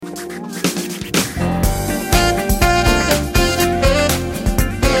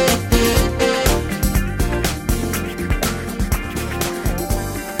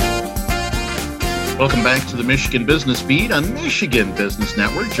Welcome back to the Michigan Business Beat on Michigan Business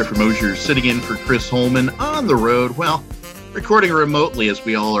Network. Jeffrey Mosier sitting in for Chris Holman on the road. Well, recording remotely as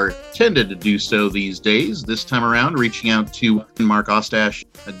we all are tended to do so these days. This time around, reaching out to Mark Ostash,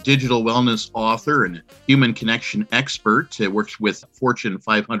 a digital wellness author and human connection expert. Works with Fortune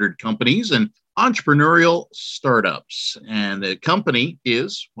 500 companies and entrepreneurial startups. And the company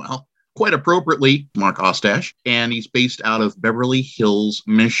is, well, quite appropriately, Mark Ostash, and he's based out of Beverly Hills,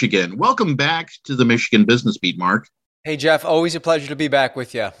 Michigan. Welcome back to the Michigan Business Beat, Mark. Hey, Jeff, always a pleasure to be back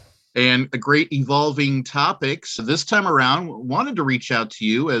with you. And a great evolving topic. So this time around, wanted to reach out to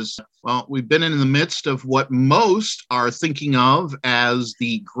you as, well, we've been in the midst of what most are thinking of as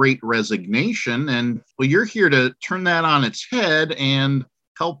the Great Resignation. And well, you're here to turn that on its head and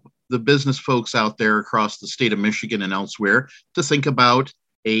help the business folks out there across the state of Michigan and elsewhere to think about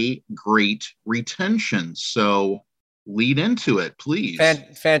a great retention. So lead into it, please.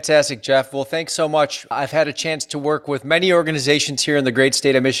 Fantastic, Jeff. Well, thanks so much. I've had a chance to work with many organizations here in the great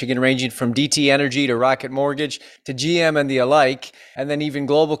state of Michigan, ranging from DT Energy to Rocket Mortgage to GM and the alike, and then even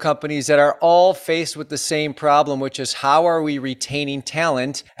global companies that are all faced with the same problem, which is how are we retaining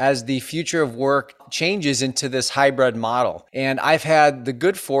talent as the future of work changes into this hybrid model. And I've had the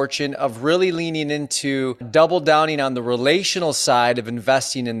good fortune of really leaning into double downing on the relational side of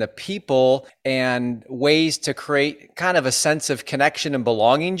investing in the people and ways to create kind of a sense of connection and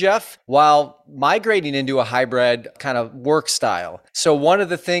belonging, Jeff, while migrating into a hybrid kind of work style. So one of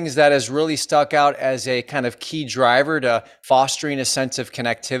the things that has really stuck out as a kind of key driver to fostering a sense of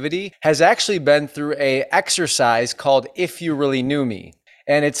connectivity has actually been through an exercise called If You Really Knew Me.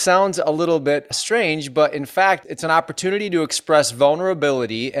 And it sounds a little bit strange, but in fact, it's an opportunity to express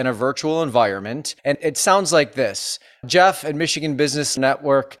vulnerability in a virtual environment. And it sounds like this. Jeff and Michigan Business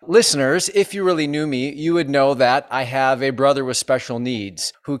Network listeners, if you really knew me, you would know that I have a brother with special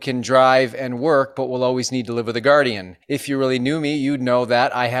needs who can drive and work, but will always need to live with a guardian. If you really knew me, you'd know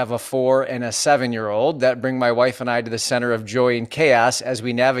that I have a 4 and a 7-year-old that bring my wife and I to the center of joy and chaos as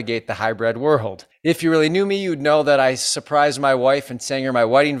we navigate the hybrid world. If you really knew me, you'd know that I surprised my wife and sang her my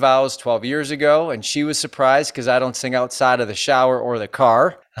wedding vows 12 years ago, and she was surprised because I don't sing outside of the shower or the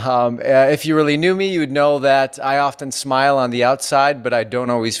car. If you really knew me, you'd know that I often smile on the outside, but I don't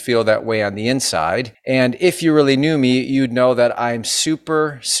always feel that way on the inside. And if you really knew me, you'd know that I'm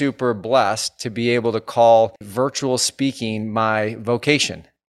super, super blessed to be able to call virtual speaking my vocation.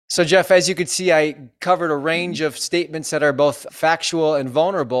 So Jeff, as you could see, I covered a range of statements that are both factual and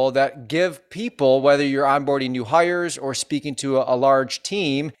vulnerable that give people, whether you're onboarding new hires or speaking to a large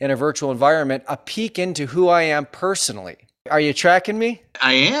team in a virtual environment, a peek into who I am personally. Are you tracking me?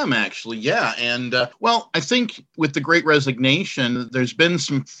 I am actually, yeah. And well, I think with the Great Resignation, there's been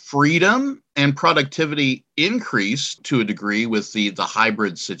some freedom and productivity increase to a degree with the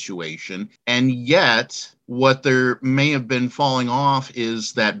hybrid situation. And yet, what there may have been falling off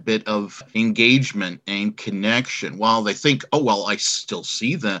is that bit of engagement and connection. While they think, oh, well, I still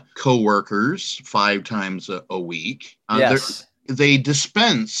see the coworkers 5 times a week. Yes. They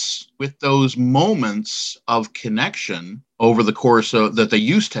dispense with those moments of connection over the course of that they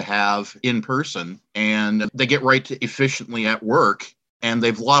used to have in person, and they get right to efficiently at work, and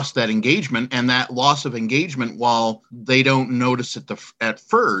they've lost that engagement. And that loss of engagement, while they don't notice it at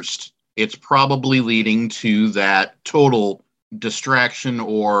first, it's probably leading to that total distraction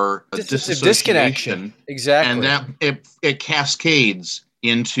or disconnection. Exactly. And that it cascades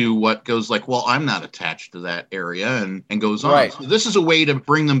into what goes like, well, I'm not attached to that area, and goes on. Right. So this is a way to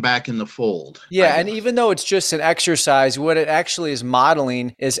bring them back in the fold. Yeah, and even though it's just an exercise, what it actually is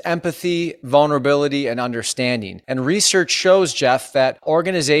modeling is empathy, vulnerability, and understanding. And research shows, Jeff, that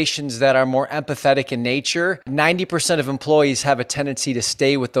organizations that are more empathetic in nature, 90% of employees have a tendency to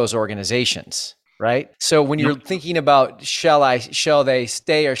stay with those organizations. Right? So when you're thinking about shall they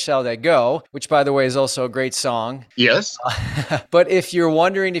stay or shall they go, which by the way is also a great song. Yes. But if you're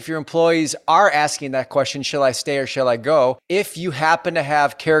wondering if your employees are asking that question, shall I stay or shall I go? If you happen to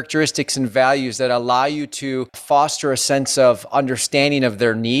have characteristics and values that allow you to foster a sense of understanding of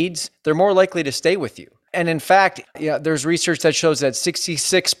their needs, they're more likely to stay with you. And in fact, there's research that shows that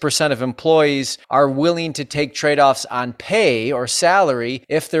 66% of employees are willing to take trade-offs on pay or salary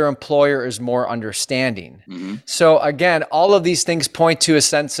if their employer is more understanding. Mm-hmm. So again, all of these things point to a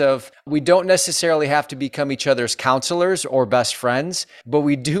sense of we don't necessarily have to become each other's counselors or best friends, but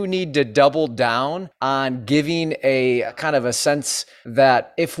we do need to double down on giving a kind of a sense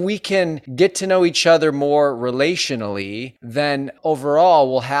that if we can get to know each other more relationally, then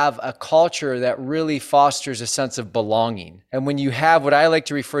overall we'll have a culture that really fosters a sense of belonging. And when you have what I like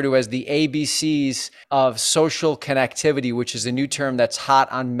to refer to as the ABCs of social connectivity, which is a new term that's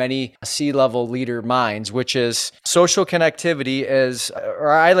hot on many C-level leader minds, which is social connectivity is,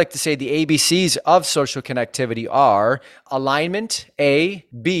 or I like to say the ABCs of social connectivity are alignment, A,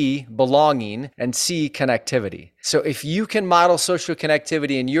 B, belonging, and C, connectivity. So if you can model social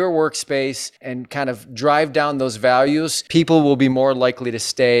connectivity in your workspace and kind of drive down those values, people will be more likely to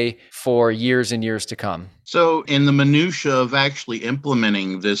stay for years and years to come. So in the minutia of actually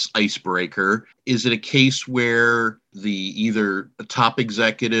implementing this icebreaker, is it a case where either a top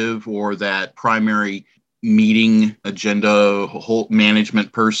executive or that primary meeting agenda whole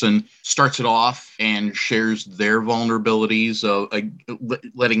management person starts it off and shares their vulnerabilities,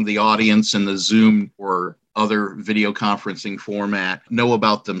 letting the audience in the Zoom or other video conferencing format know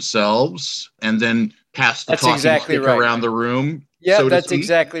about themselves, and then pass the talking stick around the room? Yeah, that's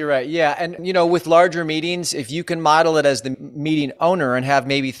exactly right. Yeah. And, with larger meetings, if you can model it as the meeting owner and have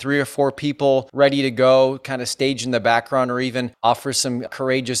maybe 3 or 4 people ready to go, kind of stage in the background, or even offer some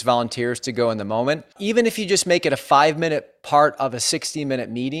courageous volunteers to go in the moment, even if you just make it a 5-minute part of a 60-minute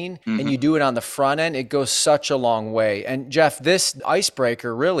meeting and you do it on the front end, it goes such a long way. And Jeff, this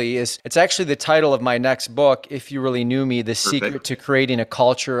icebreaker really it's actually the title of my next book, If You Really Knew Me, The Secret to Creating a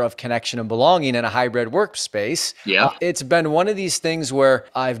Culture of Connection and Belonging in a Hybrid Workspace. Yeah. It's been one of these things where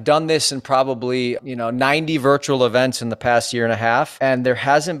I've done this in probably, 90 virtual events in the past year and a half. And there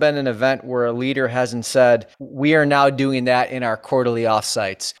hasn't been an event where a leader hasn't said, we are now doing that in our quarterly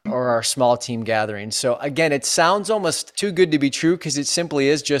offsites or our small team gatherings. So again, it sounds almost too good to be true because it simply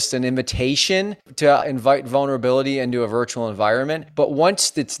is just an invitation to invite vulnerability into a virtual environment. But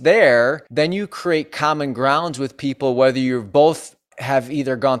once it's there, then you create common grounds with people, whether you're both have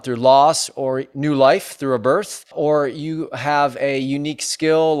either gone through loss or new life through a birth, or you have a unique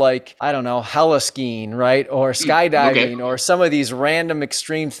skill like, I don't know, heli skiing, right? Or skydiving, or some of these random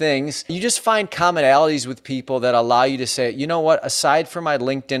extreme things. You just find commonalities with people that allow you to say, you know what, aside from my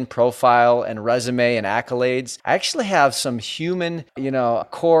LinkedIn profile and resume and accolades, I actually have some human,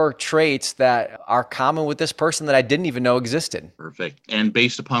 core traits that are common with this person that I didn't even know existed. Perfect. And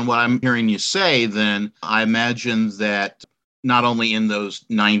based upon what I'm hearing you say, then I imagine that not only in those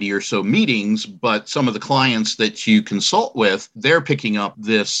 90 or so meetings, but some of the clients that you consult with, they're picking up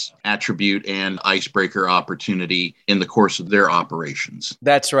this attribute and icebreaker opportunity in the course of their operations.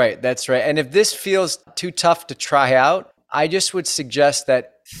 That's right. That's right. And if this feels too tough to try out, I just would suggest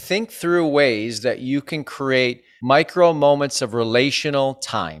that think through ways that you can create micro moments of relational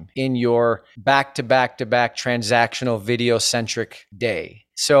time in your back-to-back-to-back transactional video-centric day.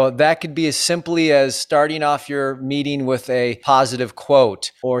 So that could be as simply as starting off your meeting with a positive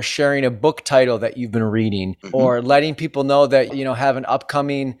quote, or sharing a book title that you've been reading, or letting people know that, have an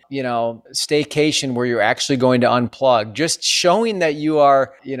upcoming, staycation where you're actually going to unplug. Just showing that you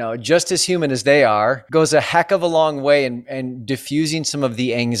are, just as human as they are goes a heck of a long way in diffusing some of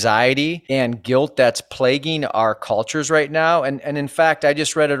the anxiety and guilt that's plaguing our cultures right now. And in fact, I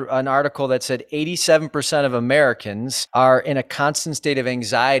just read an article that said 87% of Americans are in a constant state of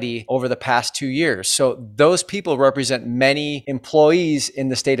anxiety over the past 2 years. So those people represent many employees in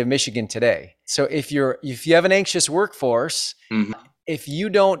the state of Michigan today. So if you have an anxious workforce, if you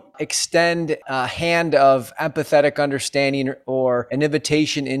don't extend a hand of empathetic understanding or an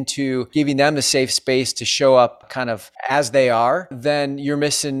invitation into giving them a safe space to show up kind of as they are, then you're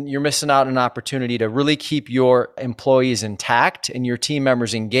missing out on an opportunity to really keep your employees intact and your team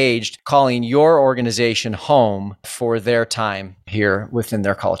members engaged, calling your organization home for their time here within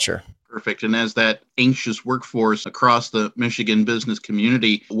their culture. Perfect. And as that anxious workforce across the Michigan business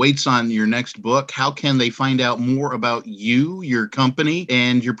community waits on your next book, how can they find out more about you, your company,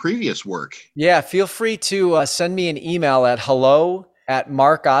 and your previous work? Yeah, feel free to send me an email at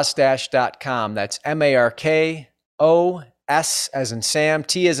hello@markostash.com. That's MARKO. S as in Sam,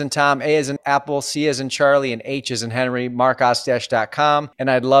 T as in Tom, A as in Apple, C as in Charlie, and H as in Henry, markostash.com. And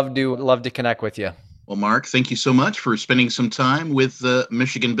I'd love to connect with you. Well, Mark, thank you so much for spending some time with the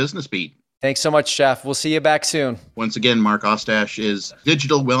Michigan Business Beat. Thanks so much, Jeff. We'll see you back soon. Once again, Mark Ostash is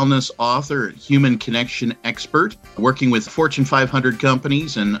digital wellness author, human connection expert, working with Fortune 500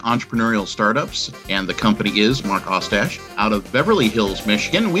 companies and entrepreneurial startups. And the company is Mark Ostash out of Beverly Hills,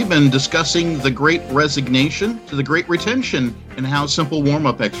 Michigan. We've been discussing the Great Resignation to the Great Retention and how simple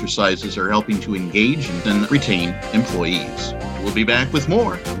warm-up exercises are helping to engage and retain employees. We'll be back with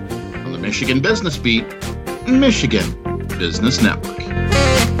more Michigan Business Beat, Michigan Business Network.